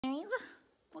guys,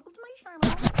 welcome to my channel.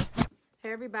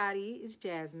 Hey everybody, it's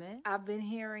Jasmine. I've been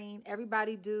hearing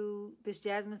everybody do this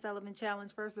Jazmine Sullivan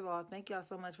challenge. First of all, thank y'all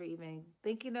so much for even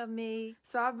thinking of me.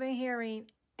 So I've been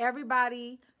hearing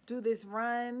everybody do this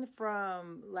run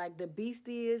from like the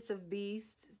beastiest of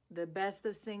beasts, the best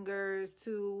of singers,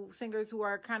 to singers who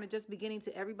are kind of just beginning,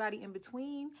 to everybody in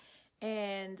between.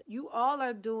 And you all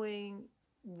are doing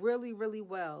really, really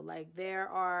well. Like, there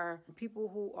are people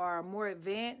who are more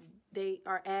advanced. They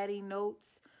are adding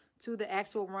notes to the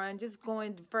actual run, just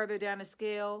going further down the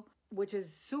scale, which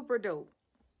is super dope.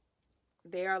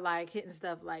 They are like hitting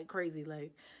stuff like crazy,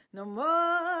 like no more.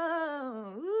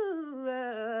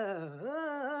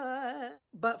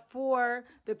 But for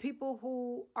the people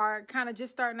who are kind of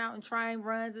just starting out and trying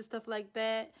runs and stuff like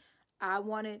that, I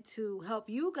wanted to help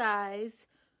you guys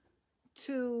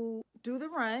to do the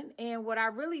run. And what I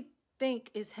really think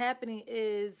is happening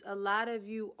is a lot of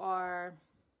you are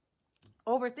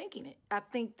overthinking it. I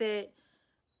think that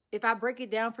if I break it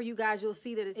down for you guys, you'll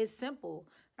see that it's simple.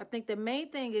 I think the main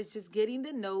thing is just getting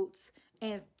the notes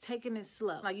and taking it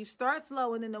slow. Like, you start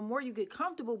slow, and then the more you get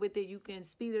comfortable with it, you can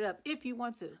speed it up if you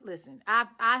want to. Listen,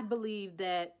 I believe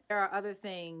that there are other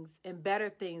things and better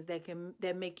things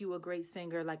that make you a great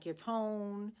singer, like your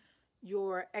tone,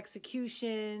 your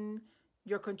execution,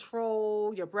 your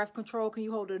control, your breath control. Can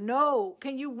you hold a note?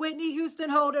 Can you Whitney Houston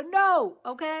hold a note?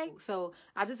 Okay. So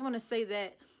I just want to say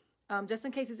that just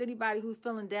in case there's anybody who's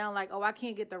feeling down, like, oh, I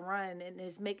can't get the run, and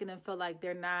it's making them feel like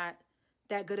they're not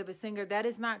that good of a singer. That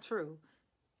is not true.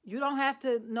 You don't have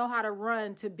to know how to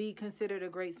run to be considered a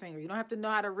great singer. You don't have to know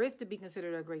how to riff to be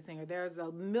considered a great singer. There's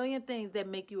a million things that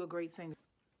make you a great singer.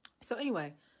 So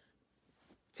anyway,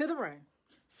 to the run.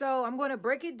 So I'm going to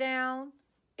break it down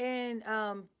in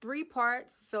 3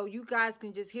 parts so you guys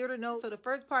can just hear the notes. So the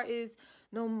first part is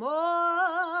no more.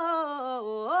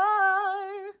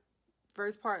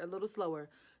 First part a little slower.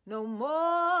 No more.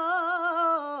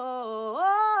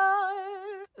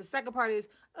 The second part is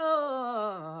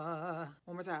one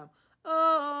more time.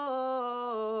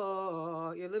 Oh,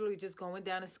 you're literally just going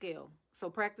down a scale. So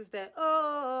practice that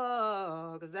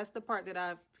because that's the part that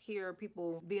I hear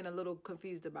people being a little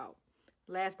confused about.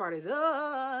 Last part is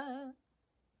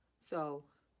So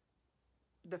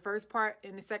the first part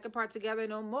and the second part together,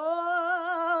 no more.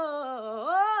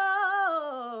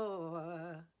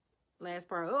 Last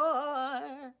part,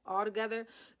 all together,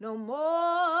 no more.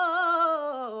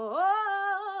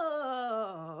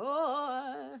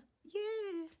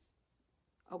 Yeah.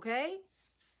 Okay?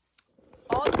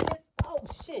 All of this, oh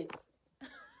shit.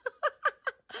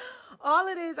 All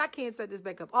it is, I can't set this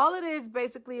back up. All it is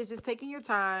basically is just taking your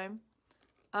time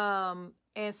and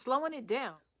slowing it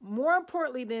down. More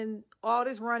importantly than all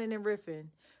this running and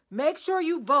riffing, make sure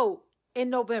you vote in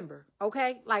November,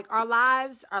 okay? Like, our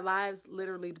lives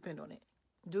literally depend on it.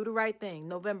 Do the right thing.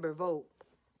 November, vote.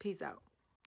 Peace out.